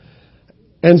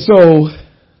 And so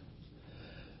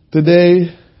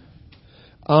today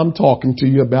I'm talking to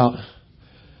you about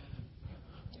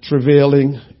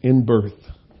travailing in birth.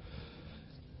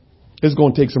 It's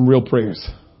going to take some real prayers.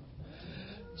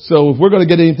 So if we're going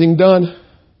to get anything done,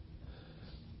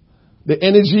 the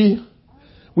energy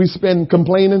we spend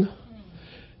complaining,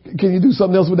 can you do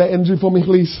something else with that energy for me,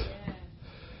 please?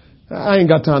 I ain't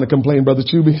got time to complain, Brother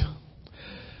Chubby.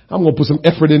 I'm going to put some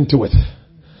effort into it.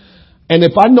 And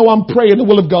if I know I'm praying the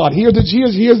will of God, here's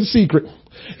the secret.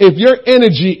 If your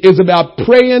energy is about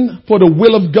praying for the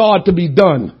will of God to be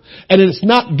done, and it's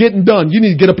not getting done, you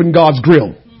need to get up in God's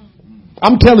grill.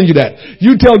 I'm telling you that.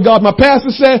 You tell God, my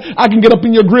pastor said I can get up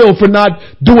in your grill for not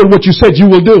doing what you said you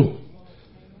will do.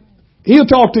 He'll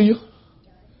talk to you.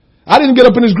 I didn't get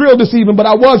up in his grill this evening, but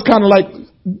I was kind of like,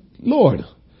 Lord,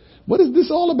 what is this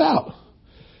all about?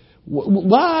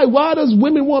 Why does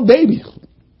women want baby?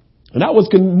 And I was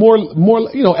more,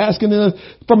 asking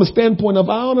from a standpoint of,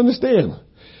 I don't understand.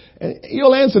 And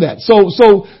he'll answer that. So,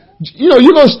 you're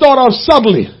going to start off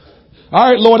subtly.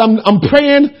 All right, Lord, I'm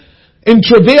praying in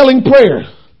travailing prayer.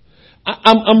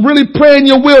 I'm really praying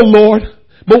your will, Lord.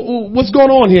 But what's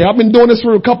going on here? I've been doing this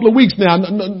for a couple of weeks now.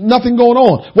 Nothing going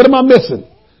on. What am I missing?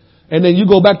 And then you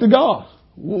go back to God.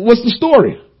 What's the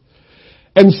story?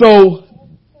 And so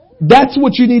that's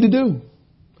what you need to do.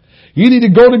 You need to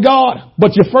go to God,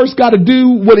 but you first got to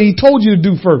do what he told you to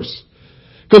do first.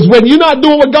 Because when you're not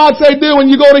doing what God said do, when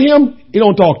you go to him, he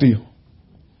don't talk to you.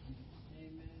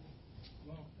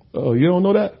 Oh, you don't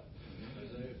know that?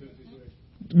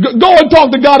 Go and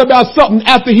talk to God about something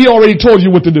after he already told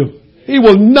you what to do. He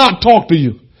will not talk to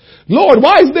you. Lord,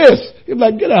 why is this? He's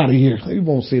like, get out of here. He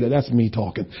won't say that. That's me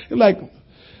talking. He's like,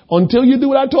 until you do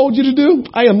what I told you to do,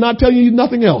 I am not telling you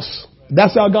nothing else.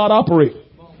 That's how God operates.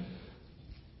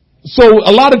 So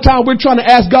a lot of time we're trying to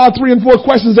ask God 3 and 4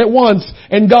 questions at once,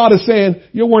 and God is saying,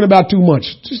 you're worrying about too much.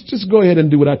 Just go ahead and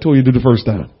do what I told you to do the first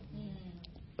time.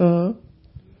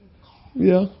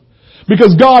 Yeah.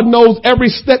 Because God knows every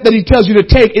step that he tells you to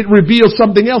take, it reveals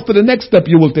something else to the next step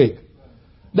you will take.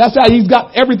 That's how he's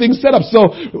got everything set up.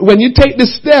 So when you take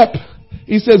this step,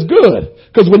 he says, good.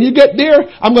 Because when you get there,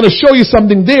 I'm going to show you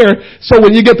something there. So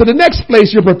when you get to the next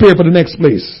place, you're prepared for the next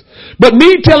place. But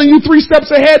me telling you 3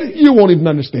 steps ahead, you won't even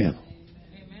understand.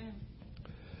 Amen.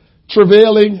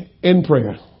 Travailing in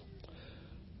prayer.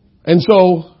 And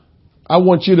so I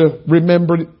want you to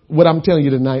remember what I'm telling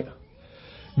you tonight.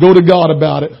 Go to God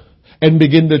about it and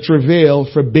begin to travail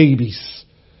for babies.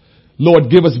 Lord,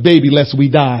 give us baby lest we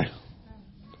die.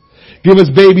 Give us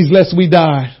babies lest we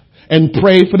die. And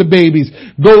pray for the babies.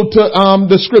 Go to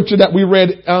the scripture that we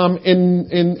read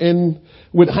in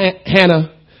with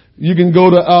Hannah. You can go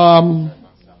to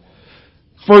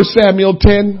 1 Samuel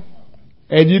 10,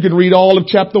 and you can read all of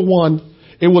chapter 1.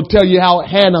 It will tell you how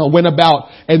Hannah went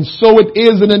about. And so it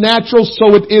is in the natural,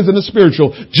 so it is in the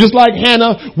spiritual. Just like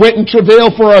Hannah went and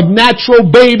travailed for a natural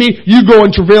baby, you go and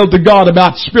travail to God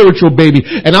about spiritual baby.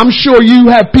 And I'm sure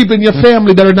you have people in your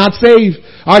family that are not saved.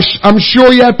 I'm sure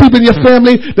you have people in your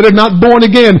family that are not born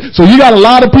again. So you got a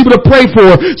lot of people to pray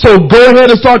for. So go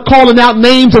ahead and start calling out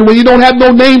names. And when you don't have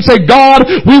no names, say, God,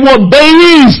 we want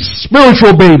babies,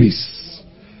 spiritual babies.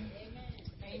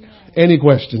 Amen. Any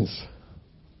questions?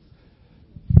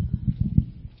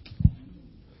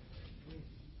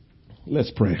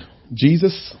 Let's pray.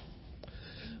 Jesus,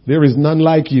 There is none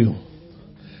like you.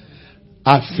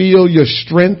 I feel your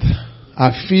strength.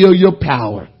 I feel your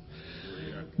power.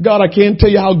 God, I can't tell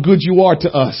you how good you are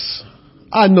to us.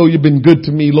 I know you've been good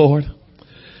to me, Lord.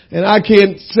 And I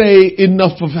can't say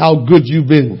enough of how good you've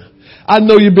been. I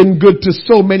know you've been good to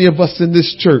so many of us in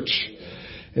this church.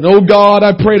 And oh God,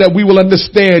 I pray that we will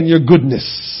understand your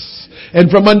goodness. And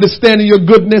from understanding your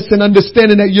goodness and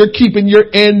understanding that you're keeping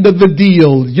your end of the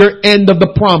deal, your end of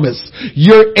the promise,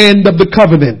 your end of the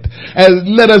covenant.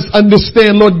 And let us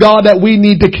understand, Lord God, that we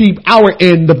need to keep our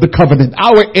end of the covenant,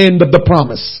 our end of the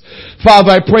promise.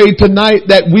 Father, I pray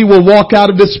tonight that we will walk out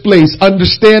of this place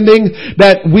understanding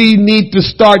that we need to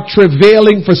start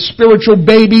travailing for spiritual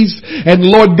babies. And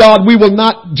Lord God, we will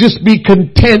not just be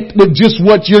content with just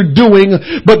what you're doing,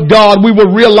 but God, we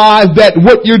will realize that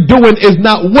what you're doing is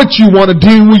not what you want to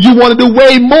do. You want to do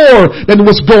way more than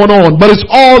what's going on. But it's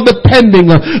all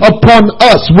depending upon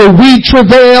us. Will we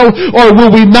travail or will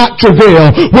we not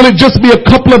travail? Will it just be a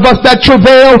couple of us that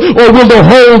travail or will the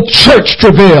whole church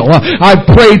travail? I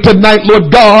pray tonight,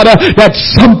 Lord God, that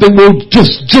something will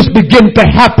just begin to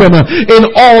happen in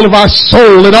all of our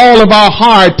soul, in all of our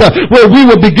heart, where we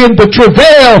will begin to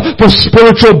travail for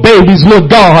spiritual babies,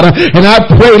 Lord God. And I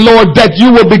pray, Lord, that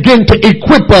you will begin to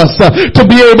equip us to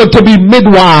be able to be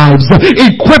midwives.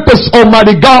 Equip us,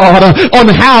 Almighty God,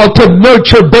 on how to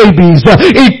nurture babies.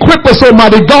 Equip us,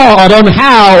 Almighty God, on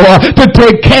how to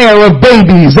take care of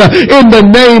babies. In the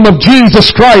name of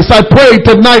Jesus Christ, I pray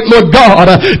tonight, Lord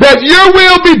God, that your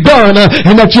will be done.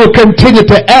 And that you'll continue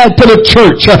to add to the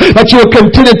church, that you'll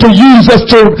continue to use us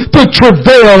to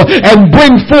travail and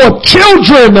bring forth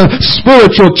children,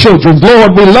 spiritual children.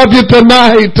 Lord, we love you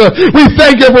tonight. We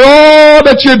thank you for all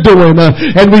that you're doing,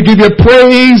 and we give you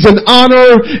praise and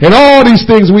honor and all these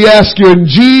things we ask you in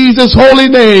Jesus' holy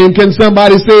name. Can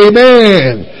somebody say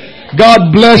amen?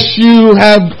 God bless you.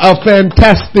 Have a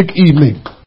fantastic evening.